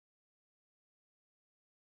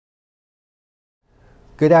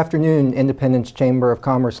Good afternoon, Independence Chamber of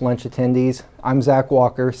Commerce lunch attendees. I'm Zach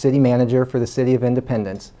Walker, City Manager for the City of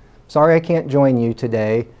Independence. Sorry I can't join you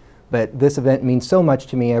today, but this event means so much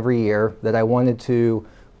to me every year that I wanted to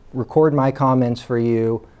record my comments for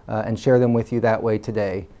you and share them with you that way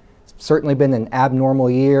today. It's certainly been an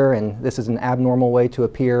abnormal year, and this is an abnormal way to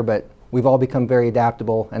appear, but we've all become very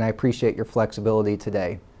adaptable, and I appreciate your flexibility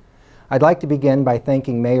today. I'd like to begin by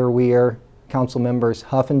thanking Mayor Weir, Council Members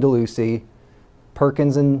Huff and DeLucy,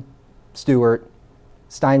 Perkins and Stewart,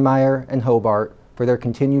 Steinmeier and Hobart for their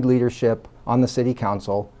continued leadership on the City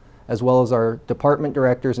Council, as well as our department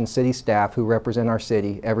directors and city staff who represent our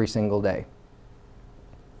city every single day.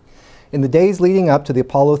 In the days leading up to the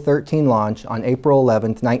Apollo 13 launch on April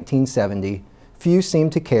 11, 1970, few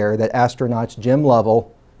seemed to care that astronauts Jim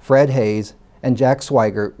Lovell, Fred Hayes, and Jack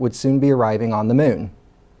Swigert would soon be arriving on the moon.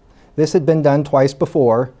 This had been done twice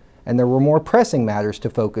before, and there were more pressing matters to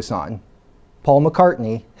focus on. Paul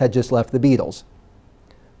McCartney had just left the Beatles.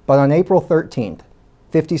 But on April 13th,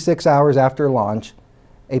 56 hours after launch,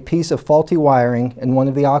 a piece of faulty wiring in one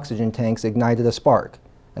of the oxygen tanks ignited a spark,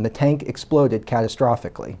 and the tank exploded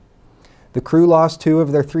catastrophically. The crew lost 2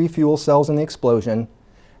 of their 3 fuel cells in the explosion,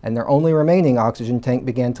 and their only remaining oxygen tank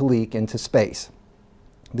began to leak into space.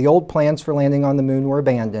 The old plans for landing on the moon were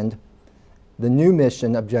abandoned. The new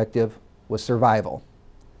mission objective was survival.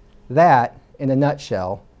 That, in a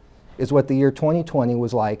nutshell, is what the year 2020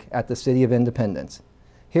 was like at the City of Independence.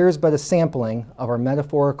 Here is but a sampling of our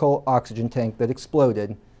metaphorical oxygen tank that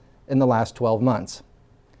exploded in the last 12 months.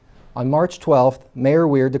 On March 12th, Mayor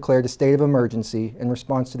Weir declared a state of emergency in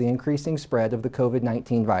response to the increasing spread of the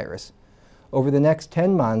COVID-19 virus. Over the next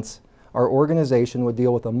 10 months, our organization would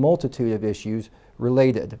deal with a multitude of issues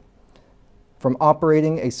related, from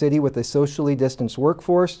operating a city with a socially distanced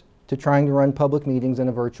workforce to trying to run public meetings in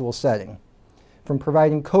a virtual setting, from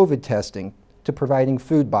providing COVID testing to providing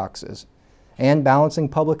food boxes, and balancing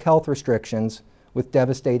public health restrictions with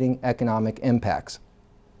devastating economic impacts.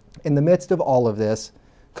 In the midst of all of this,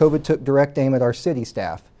 COVID took direct aim at our city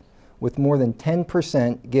staff, with more than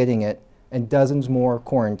 10% getting it and dozens more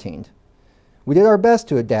quarantined. We did our best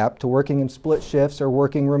to adapt to working in split shifts or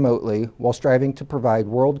working remotely while striving to provide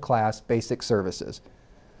world-class basic services.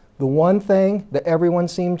 The one thing that everyone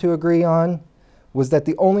seemed to agree on was that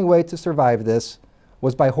the only way to survive this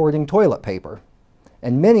was by hoarding toilet paper,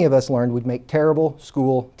 and many of us learned we'd make terrible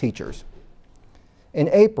school teachers. In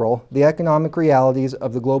April, the economic realities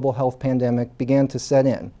of the global health pandemic began to set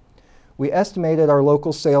in. We estimated our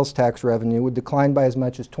local sales tax revenue would decline by as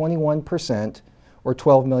much as 21%, or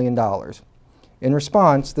 $12 million. In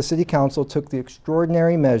response, the City Council took the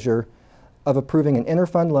extraordinary measure of approving an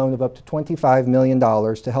interfund loan of up to $25 million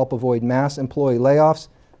to help avoid mass employee layoffs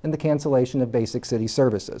and the cancellation of basic city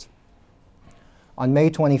services. On May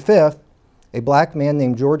 25th, a black man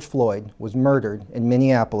named George Floyd was murdered in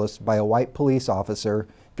Minneapolis by a white police officer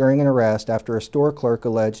during an arrest after a store clerk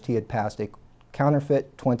alleged he had passed a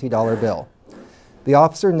counterfeit $20 bill. The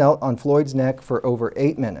officer knelt on Floyd's neck for over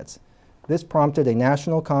 8 minutes. This prompted a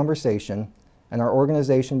national conversation, and our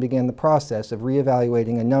organization began the process of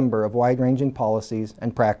reevaluating a number of wide-ranging policies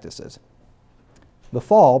and practices. The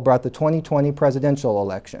fall brought the 2020 presidential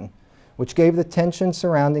election, which gave the tension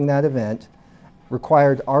surrounding that event,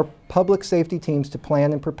 required our public safety teams to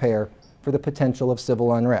plan and prepare for the potential of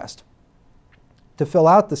civil unrest. To fill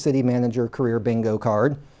out the city manager career bingo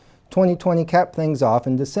card, 2020 capped things off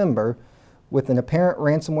in December with an apparent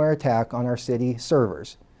ransomware attack on our city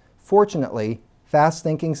servers. Fortunately,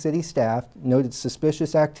 fast-thinking city staff noted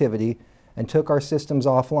suspicious activity and took our systems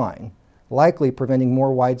offline, likely preventing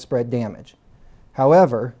more widespread damage.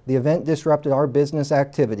 However, the event disrupted our business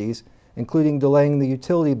activities, including delaying the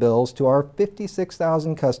utility bills to our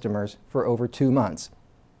 56,000 customers for over 2 months.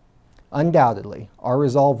 Undoubtedly, our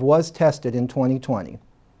resolve was tested in 2020,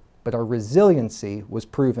 but our resiliency was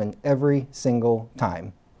proven every single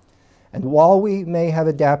time. And while we may have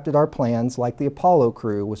adapted our plans like the Apollo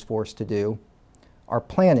crew was forced to do, our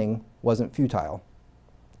planning wasn't futile.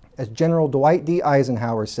 As General Dwight D.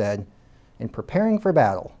 Eisenhower said, "In preparing for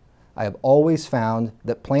battle, I have always found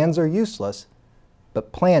that plans are useless,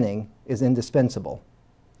 but planning is indispensable."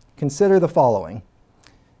 Consider the following.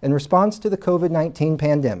 In response to the COVID-19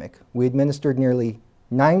 pandemic, we administered nearly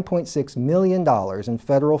 $9.6 million in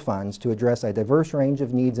federal funds to address a diverse range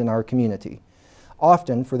of needs in our community,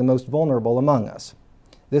 often for the most vulnerable among us.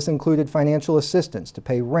 This included financial assistance to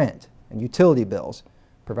pay rent and utility bills,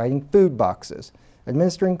 providing food boxes,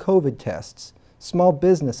 administering COVID tests, small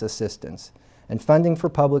business assistance, and funding for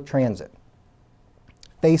public transit.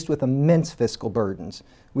 Faced with immense fiscal burdens,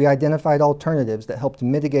 We identified alternatives that helped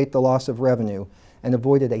mitigate the loss of revenue and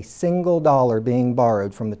avoided a single dollar being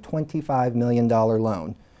borrowed from the $25 million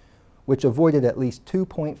loan, which avoided at least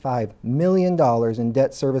 $2.5 million in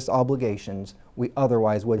debt service obligations we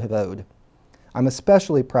otherwise would have owed. I'm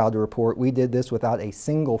especially proud to report we did this without a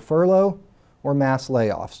single furlough or mass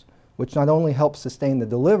layoffs, which not only helped sustain the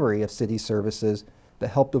delivery of city services, but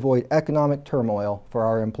helped avoid economic turmoil for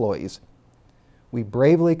our employees. We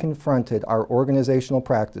bravely confronted our organizational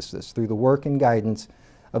practices through the work and guidance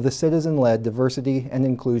of the citizen-led Diversity and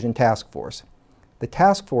Inclusion Task Force. The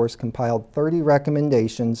task force compiled 30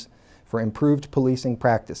 recommendations for improved policing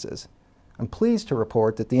practices. I'm pleased to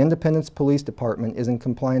report that the Independence Police Department is in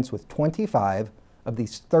compliance with 25 of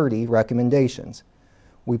these 30 recommendations.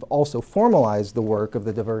 We've also formalized the work of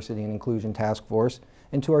the Diversity and Inclusion Task Force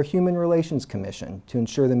into our Human Relations Commission to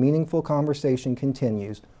ensure the meaningful conversation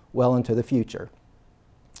continues well into the future.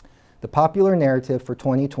 The popular narrative for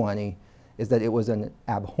 2020 is that it was an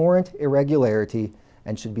abhorrent irregularity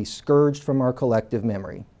and should be scourged from our collective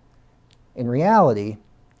memory. In reality,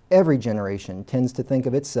 every generation tends to think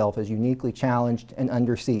of itself as uniquely challenged and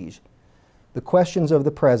under siege. The questions of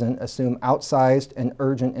the present assume outsized and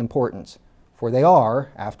urgent importance, for they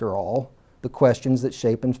are, after all, the questions that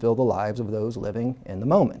shape and fill the lives of those living in the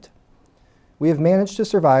moment. We have managed to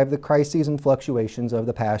survive the crises and fluctuations of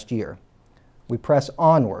the past year. We press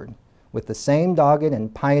onward with the same dogged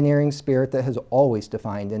and pioneering spirit that has always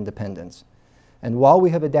defined Independence. And while we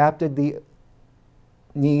have adapted the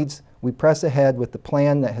needs, we press ahead with the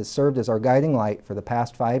plan that has served as our guiding light for the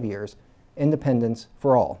past 5 years, Independence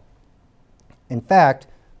for All. In fact,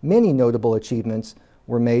 many notable achievements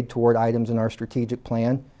were made toward items in our strategic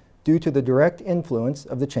plan due to the direct influence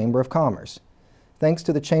of the Chamber of Commerce. Thanks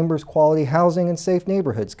to the Chamber's Quality Housing and Safe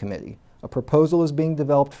Neighborhoods Committee, a proposal is being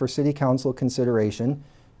developed for City Council consideration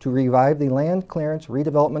to revive the Land Clearance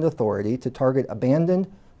Redevelopment Authority to target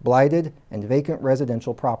abandoned, blighted, and vacant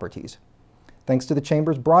residential properties. Thanks to the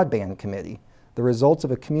Chamber's Broadband Committee, the results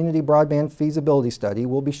of a community broadband feasibility study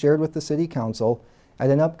will be shared with the City Council at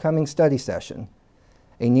an upcoming study session,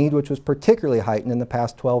 a need which was particularly heightened in the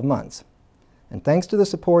past 12 months. And thanks to the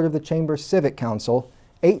support of the Chamber's Civic Council,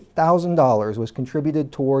 $8,000 was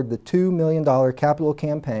contributed toward the $2 million capital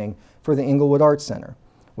campaign for the Inglewood Arts Center,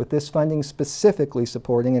 with this funding specifically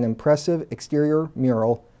supporting an impressive exterior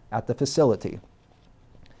mural at the facility.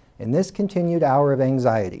 In this continued hour of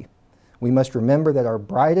anxiety, we must remember that our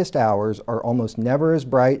brightest hours are almost never as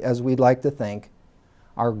bright as we'd like to think.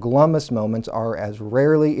 Our glummest moments are as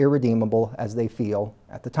rarely irredeemable as they feel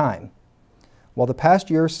at the time. While the past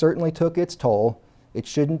year certainly took its toll, it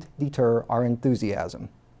shouldn't deter our enthusiasm.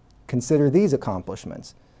 Consider these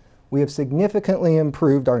accomplishments. We have significantly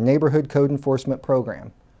improved our neighborhood code enforcement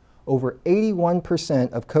program. Over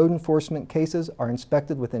 81% of code enforcement cases are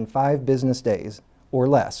inspected within 5 business days or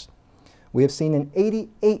less. We have seen an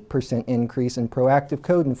 88% increase in proactive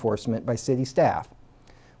code enforcement by city staff.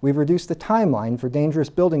 We've reduced the timeline for dangerous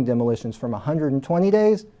building demolitions from 120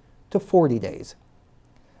 days to 40 days.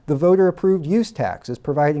 The voter-approved use tax is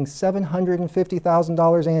providing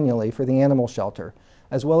 $750,000 annually for the animal shelter,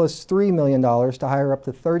 as well as $3 million to hire up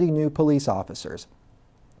to 30 new police officers.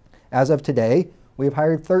 As of today, we have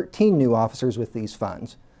hired 13 new officers with these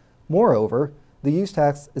funds. Moreover, the use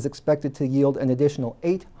tax is expected to yield an additional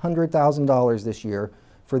 $800,000 this year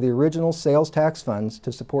for the original sales tax funds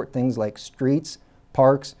to support things like streets,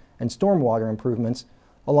 parks, and stormwater improvements,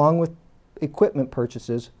 along with equipment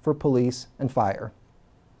purchases for police and fire.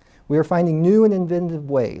 We are finding new and inventive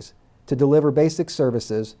ways to deliver basic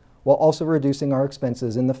services while also reducing our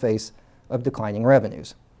expenses in the face of declining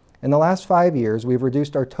revenues. In the last 5 years, we've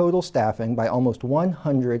reduced our total staffing by almost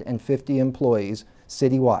 150 employees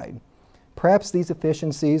citywide. Perhaps these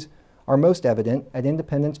efficiencies are most evident at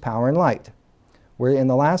Independence Power and Light, where in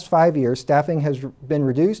the last 5 years, staffing has been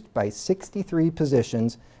reduced by 63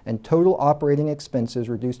 positions and total operating expenses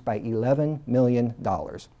reduced by $11 million.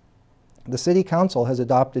 The City Council has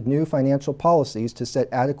adopted new financial policies to set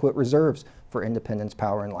adequate reserves for Independence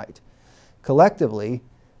Power and Light. Collectively,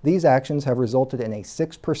 these actions have resulted in a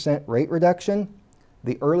 6% rate reduction,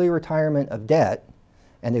 the early retirement of debt,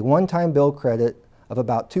 and a one-time bill credit of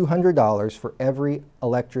about $200 for every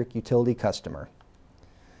electric utility customer.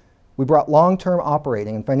 We brought long-term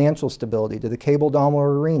operating and financial stability to the Cable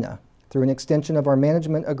Daimler Arena through an extension of our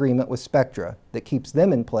management agreement with Spectra that keeps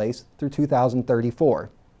them in place through 2034.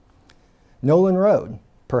 Nolan Road,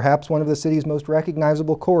 perhaps one of the city's most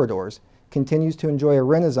recognizable corridors, continues to enjoy a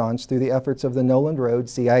renaissance through the efforts of the Nolan Road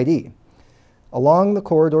CID. Along the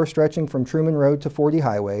corridor stretching from Truman Road to 40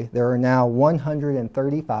 Highway, there are now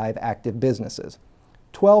 135 active businesses.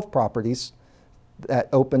 12 properties that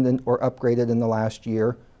opened or upgraded in the last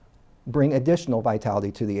year bring additional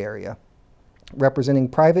vitality to the area, representing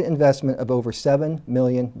private investment of over $7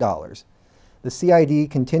 million. The CID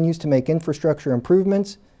continues to make infrastructure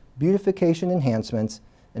improvements, beautification enhancements,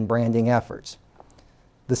 and branding efforts.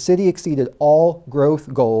 The city exceeded all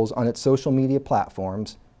growth goals on its social media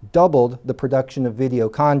platforms, doubled the production of video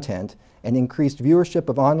content, and increased viewership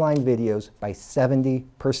of online videos by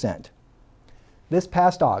 70%. This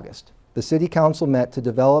past August, the City Council met to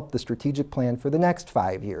develop the strategic plan for the next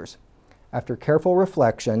 5 years. After careful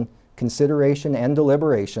reflection, consideration, and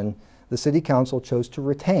deliberation, the City Council chose to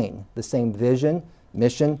retain the same vision,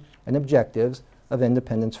 mission, and objectives of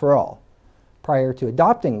Independence for All. Prior to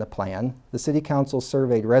adopting the plan, the City Council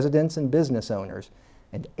surveyed residents and business owners,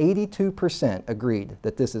 and 82% agreed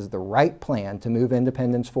that this is the right plan to move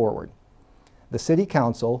Independence forward. The City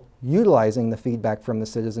Council, utilizing the feedback from the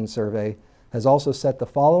citizen survey, has also set the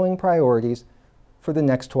following priorities for the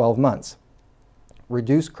next 12 months.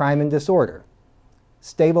 Reduce crime and disorder,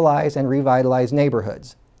 stabilize and revitalize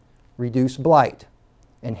neighborhoods, reduce blight,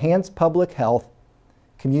 enhance public health,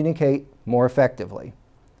 communicate more effectively.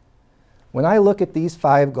 When I look at these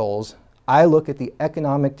 5 goals, I look at the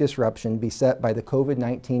economic disruption beset by the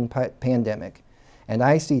COVID-19 pandemic, and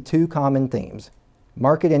I see 2 common themes: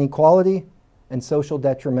 market inequality and social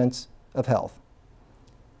detriments of health.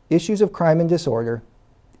 Issues of crime and disorder,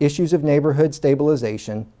 issues of neighborhood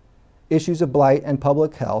stabilization, issues of blight and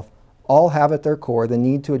public health all have at their core the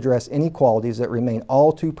need to address inequalities that remain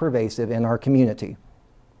all too pervasive in our community.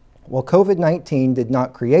 While COVID-19 did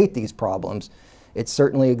not create these problems, it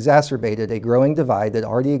certainly exacerbated a growing divide that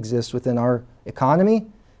already exists within our economy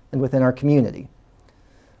and within our community.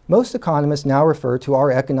 Most economists now refer to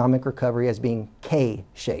our economic recovery as being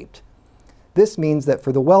K-shaped. This means that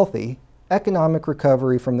for the wealthy, economic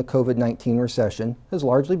recovery from the COVID-19 recession has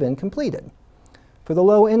largely been completed. For the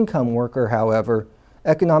low-income worker, however,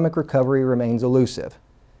 economic recovery remains elusive.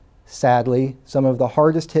 Sadly, some of the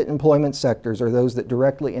hardest hit employment sectors are those that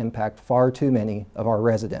directly impact far too many of our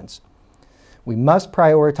residents. We must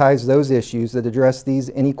prioritize those issues that address these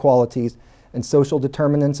inequalities and social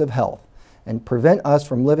determinants of health and prevent us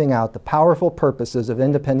from living out the powerful purposes of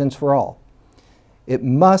Independence for All. It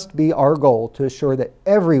must be our goal to assure that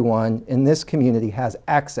everyone in this community has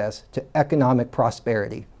access to economic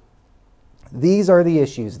prosperity. These are the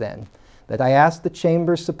issues, then, that I ask the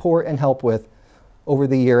Chamber's support and help with over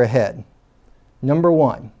the year ahead. Number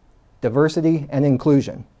 1, diversity and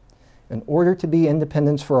inclusion. In order to be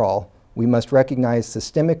Independence for All, we must recognize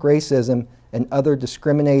systemic racism and other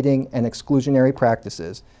discriminating and exclusionary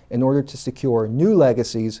practices in order to secure new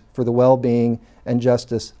legacies for the well-being and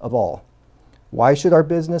justice of all. Why should our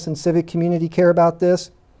business and civic community care about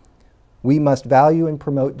this? We must value and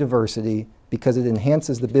promote diversity because it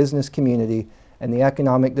enhances the business community and the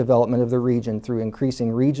economic development of the region through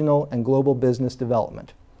increasing regional and global business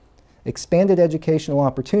development. Expanded educational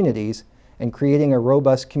opportunities and creating a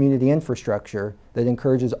robust community infrastructure that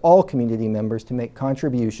encourages all community members to make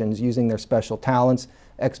contributions using their special talents,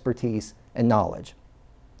 expertise, and knowledge.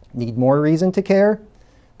 Need more reason to care?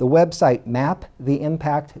 The website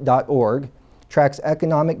maptheimpact.org tracks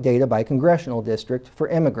economic data by congressional district for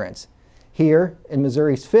immigrants. Here, in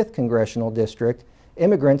Missouri's 5th Congressional District,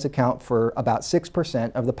 immigrants account for about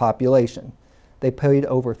 6% of the population. They paid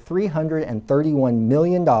over $331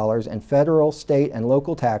 million in federal, state, and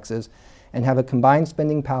local taxes and have a combined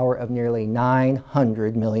spending power of nearly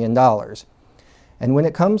 $900 million. And when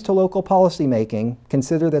it comes to local policy making,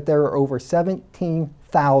 consider that there are over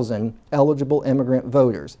 17,000 eligible immigrant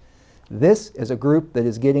voters. This is a group that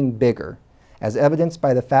is getting bigger, as evidenced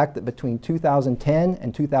by the fact that between 2010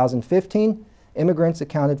 and 2015, immigrants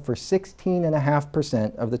accounted for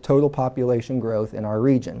 16.5% of the total population growth in our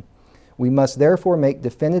region. We must therefore make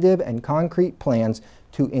definitive and concrete plans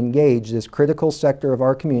to engage this critical sector of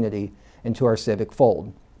our community into our civic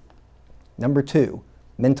fold. Number 2,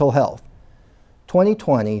 mental health.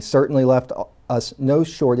 2020 certainly left us no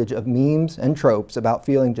shortage of memes and tropes about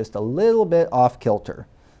feeling just a little bit off kilter.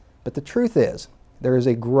 But the truth is, there is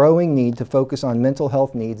a growing need to focus on mental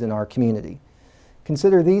health needs in our community.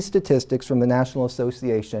 Consider these statistics from the National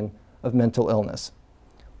Association of Mental Illness.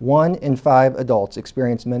 1 in 5 adults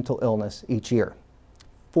experience mental illness each year.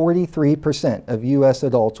 43% of U.S.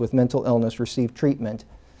 adults with mental illness receive treatment,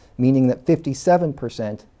 meaning that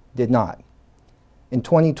 57% did not. In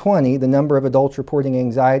 2020, the number of adults reporting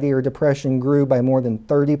anxiety or depression grew by more than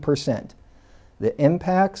 30%. The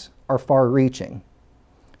impacts are far-reaching.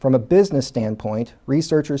 From a business standpoint,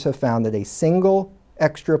 researchers have found that a single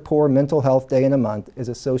extra poor mental health day in a month is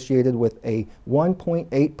associated with a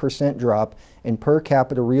 1.8% drop in per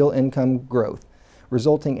capita real income growth,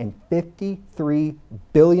 resulting in $53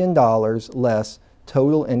 billion less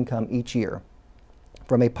total income each year.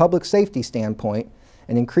 From a public safety standpoint,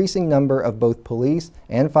 an increasing number of both police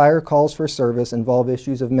and fire calls for service involve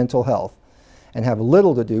issues of mental health and have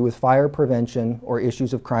little to do with fire prevention or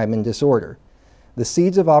issues of crime and disorder. The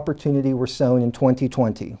seeds of opportunity were sown in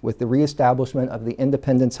 2020 with the reestablishment of the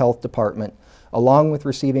Independence Health Department, along with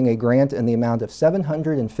receiving a grant in the amount of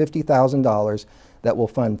 $750,000 that will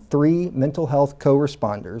fund 3 mental health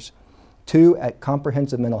co-responders, 2 at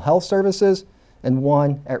Comprehensive Mental Health Services and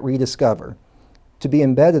 1 at Rediscover, to be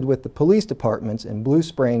embedded with the police departments in Blue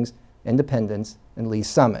Springs, Independence, and Lee's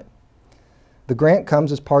Summit. The grant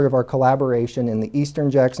comes as part of our collaboration in the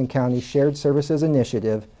Eastern Jackson County Shared Services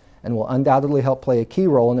Initiative and will undoubtedly help play a key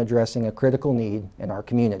role in addressing a critical need in our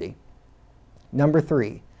community. Number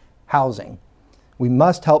 3, housing. We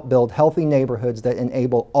must help build healthy neighborhoods that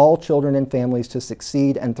enable all children and families to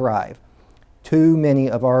succeed and thrive. Too many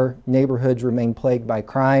of our neighborhoods remain plagued by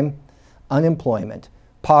crime, unemployment,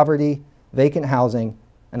 poverty, vacant housing,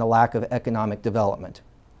 and a lack of economic development.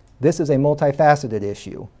 This is a multifaceted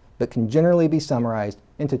issue, but can generally be summarized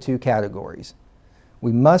into 2 categories.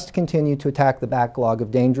 We must continue to attack the backlog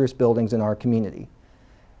of dangerous buildings in our community.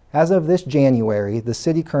 As of this January, the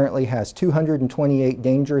city currently has 228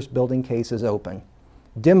 dangerous building cases open.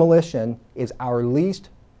 Demolition is our least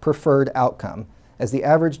preferred outcome, as the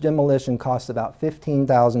average demolition costs about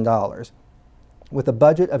 $15,000. With a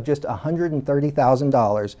budget of just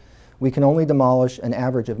 $130,000, we can only demolish an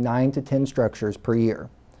average of 9 to 10 structures per year.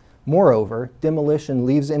 Moreover, demolition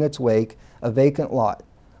leaves in its wake a vacant lot,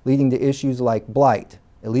 leading to issues like blight,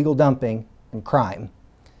 illegal dumping, and crime.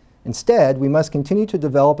 Instead, we must continue to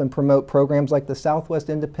develop and promote programs like the Southwest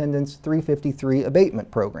Independence 353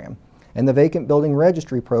 Abatement Program and the Vacant Building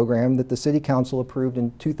Registry Program that the City Council approved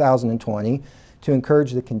in 2020 to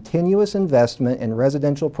encourage the continuous investment in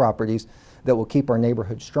residential properties that will keep our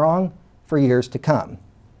neighborhood strong for years to come.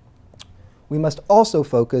 We must also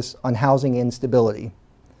focus on housing instability.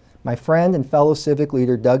 My friend and fellow civic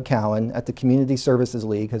leader Doug Cowan at the Community Services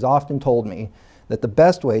League has often told me that the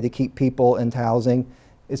best way to keep people into housing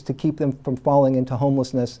is to keep them from falling into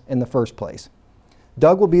homelessness in the first place.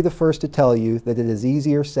 Doug will be the first to tell you that it is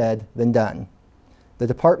easier said than done. The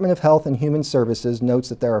Department of Health and Human Services notes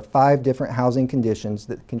that there are 5 different housing conditions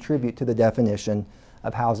that contribute to the definition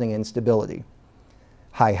of housing instability: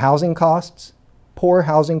 high housing costs, poor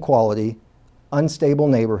housing quality, unstable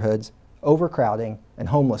neighborhoods, overcrowding, and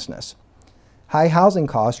homelessness. High housing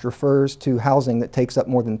cost refers to housing that takes up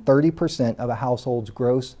more than 30% of a household's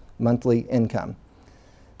gross monthly income.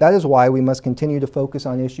 That is why we must continue to focus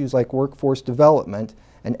on issues like workforce development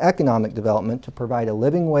and economic development to provide a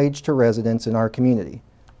living wage to residents in our community.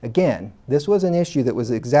 Again, this was an issue that was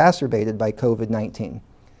exacerbated by COVID-19.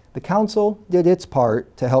 The Council did its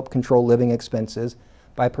part to help control living expenses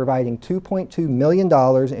by providing $2.2 million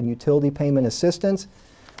in utility payment assistance,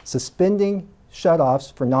 suspending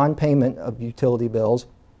shutoffs for non-payment of utility bills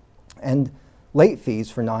and late fees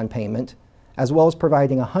for non-payment, as well as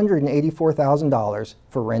providing $184,000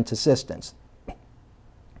 for rent assistance.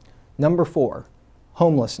 Number 4,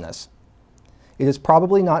 homelessness. It is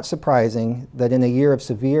probably not surprising that in a year of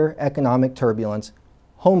severe economic turbulence,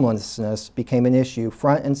 homelessness became an issue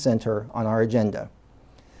front and center on our agenda.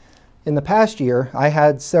 In the past year, I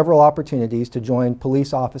had several opportunities to join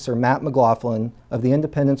Police Officer Matt McLaughlin of the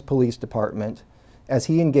Independence Police Department as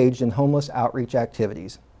he engaged in homeless outreach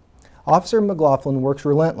activities. Officer McLaughlin works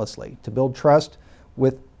relentlessly to build trust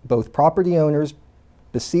with both property owners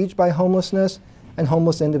besieged by homelessness and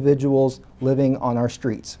homeless individuals living on our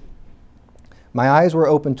streets. My eyes were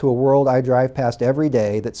open to a world I drive past every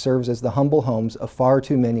day that serves as the humble homes of far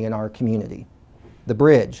too many in our community. The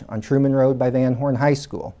bridge on Truman Road by Van Horn High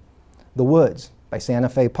School, the woods by Santa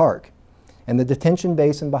Fe Park, and the detention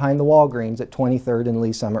basin behind the Walgreens at 23rd and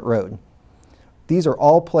Lee Summit Road. These are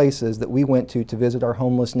all places that we went to visit our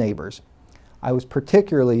homeless neighbors. I was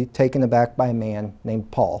particularly taken aback by a man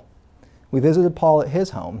named Paul. We visited Paul at his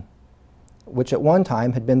home, which at one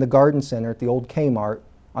time had been the garden center at the old Kmart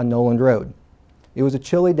on Noland Road. It was a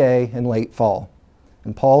chilly day in late fall,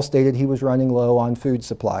 and Paul stated he was running low on food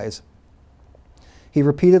supplies. He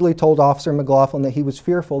repeatedly told Officer McLaughlin that he was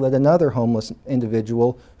fearful that another homeless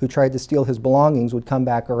individual who tried to steal his belongings would come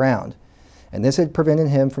back around, and this had prevented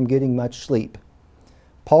him from getting much sleep.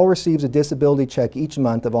 Paul receives a disability check each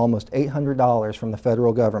month of almost $800 from the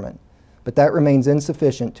federal government, but that remains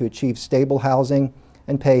insufficient to achieve stable housing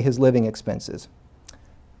and pay his living expenses.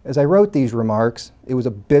 As I wrote these remarks, it was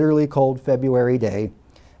a bitterly cold February day,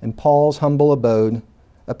 and Paul's humble abode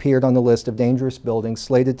appeared on the list of dangerous buildings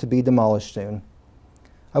slated to be demolished soon.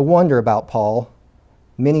 I wonder about Paul,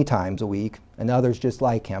 many times a week, and others just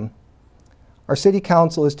like him. Our City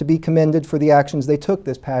Council is to be commended for the actions they took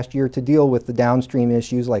this past year to deal with the downstream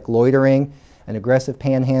issues like loitering and aggressive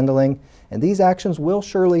panhandling, and these actions will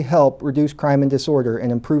surely help reduce crime and disorder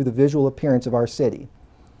and improve the visual appearance of our city.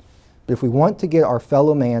 But if we want to get our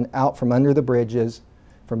fellow man out from under the bridges,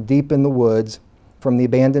 from deep in the woods, from the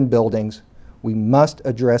abandoned buildings, we must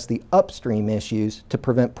address the upstream issues to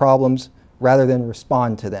prevent problems rather than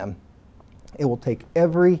respond to them. It will take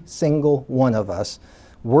every single one of us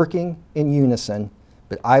working in unison,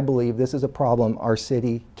 but I believe this is a problem our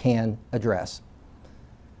city can address.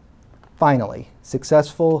 Finally,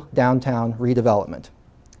 successful downtown redevelopment.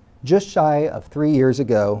 Just shy of 3 years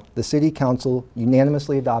ago, the City Council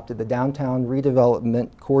unanimously adopted the Downtown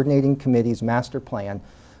Redevelopment Coordinating Committee's master plan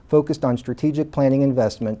focused on strategic planning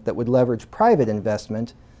investment that would leverage private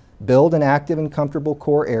investment, build an active and comfortable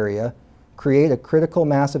core area, create a critical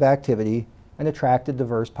mass of activity, and attract a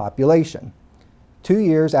diverse population. 2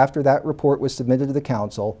 years after that report was submitted to the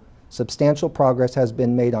Council, substantial progress has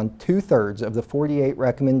been made on 2/3 of the 48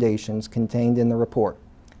 recommendations contained in the report.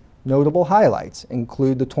 Notable highlights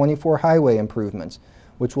include the 24 highway improvements,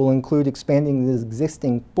 which will include expanding the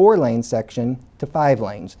existing 4-lane section to 5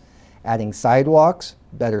 lanes, adding sidewalks,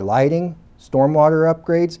 better lighting, stormwater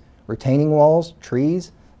upgrades, retaining walls,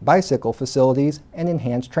 trees, bicycle facilities, and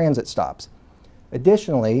enhanced transit stops.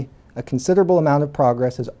 Additionally, a considerable amount of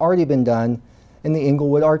progress has already been done in the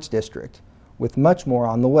Inglewood Arts District, with much more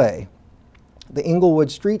on the way. The Inglewood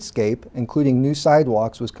streetscape, including new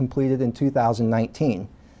sidewalks, was completed in 2019.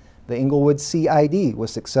 The Inglewood CID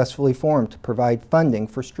was successfully formed to provide funding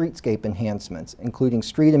for streetscape enhancements, including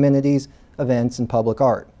street amenities, events, and public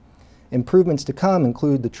art. Improvements to come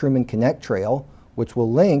include the Truman Connect Trail, which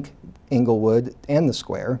will link Inglewood and the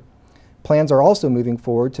square. Plans are also moving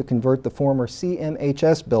forward to convert the former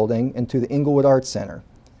CMHS building into the Inglewood Arts Center.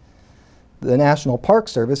 The National Park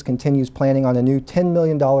Service continues planning on a new $10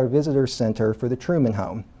 million visitor center for the Truman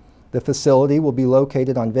Home. The facility will be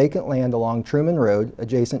located on vacant land along Truman Road,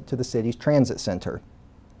 adjacent to the city's transit center.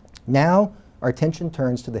 Now, our attention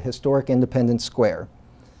turns to the historic Independence Square.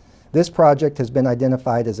 This project has been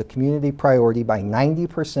identified as a community priority by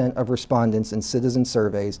 90% of respondents in citizen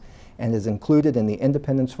surveys and is included in the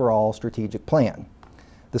Independence for All strategic plan.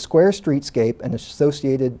 The square streetscape and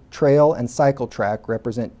associated trail and cycle track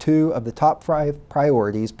represent 2 of the top 5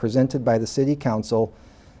 priorities presented by the City Council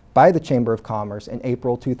by the Chamber of Commerce in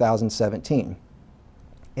April 2017.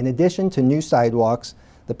 In addition to new sidewalks,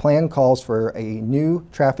 the plan calls for a new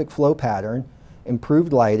traffic flow pattern,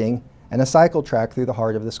 improved lighting, and a cycle track through the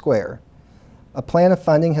heart of the square. A plan of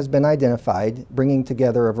funding has been identified, bringing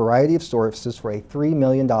together a variety of sources for a $3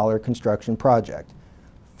 million construction project.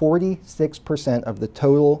 46% of the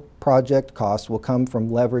total project cost will come from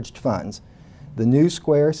leveraged funds. The new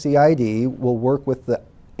Square CID will work with the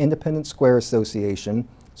Independence Square Association,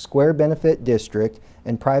 Square Benefit District,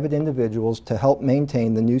 and private individuals to help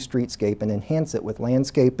maintain the new streetscape and enhance it with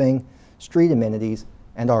landscaping, street amenities,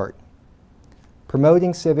 and art.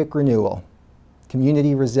 Promoting civic renewal,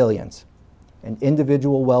 community resilience, and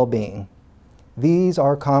individual well-being. These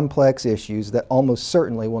are complex issues that almost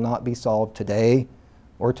certainly will not be solved today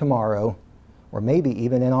or tomorrow, or maybe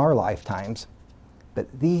even in our lifetimes.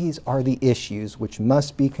 But these are the issues which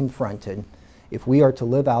must be confronted if we are to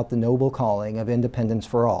live out the noble calling of independence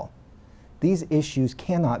for all. These issues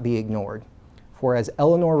cannot be ignored, for as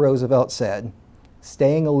Eleanor Roosevelt said,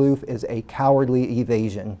 staying aloof is a cowardly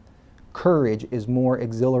evasion. Courage is more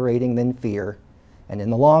exhilarating than fear, and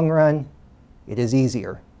in the long run, it is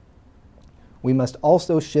easier. We must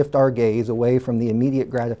also shift our gaze away from the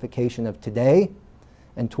immediate gratification of today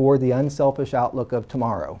and toward the unselfish outlook of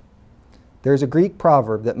tomorrow. There's a Greek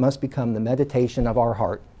proverb that must become the meditation of our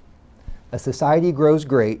heart. A society grows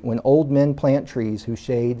great when old men plant trees whose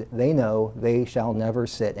shade they know they shall never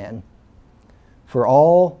sit in. For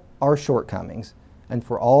all our shortcomings, and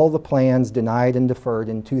for all the plans denied and deferred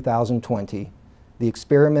in 2020, the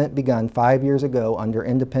experiment begun 5 years ago under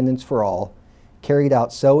Independence for All, carried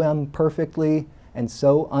out so imperfectly and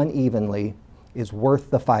so unevenly, is worth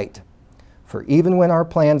the fight. For even when our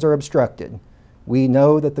plans are obstructed, we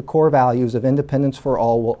know that the core values of Independence for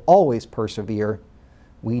All will always persevere.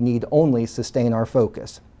 We need only sustain our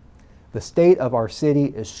focus. The state of our city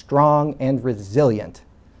is strong and resilient.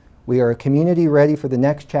 We are a community ready for the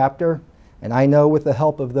next chapter, and I know with the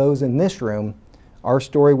help of those in this room, our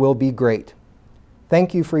story will be great.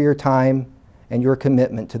 Thank you for your time and your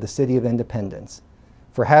commitment to the City of Independence,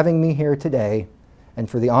 for having me here today, and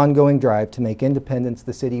for the ongoing drive to make Independence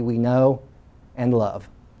the city we know and love.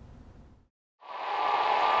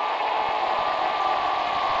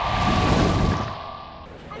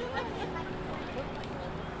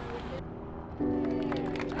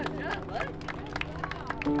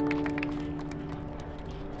 you.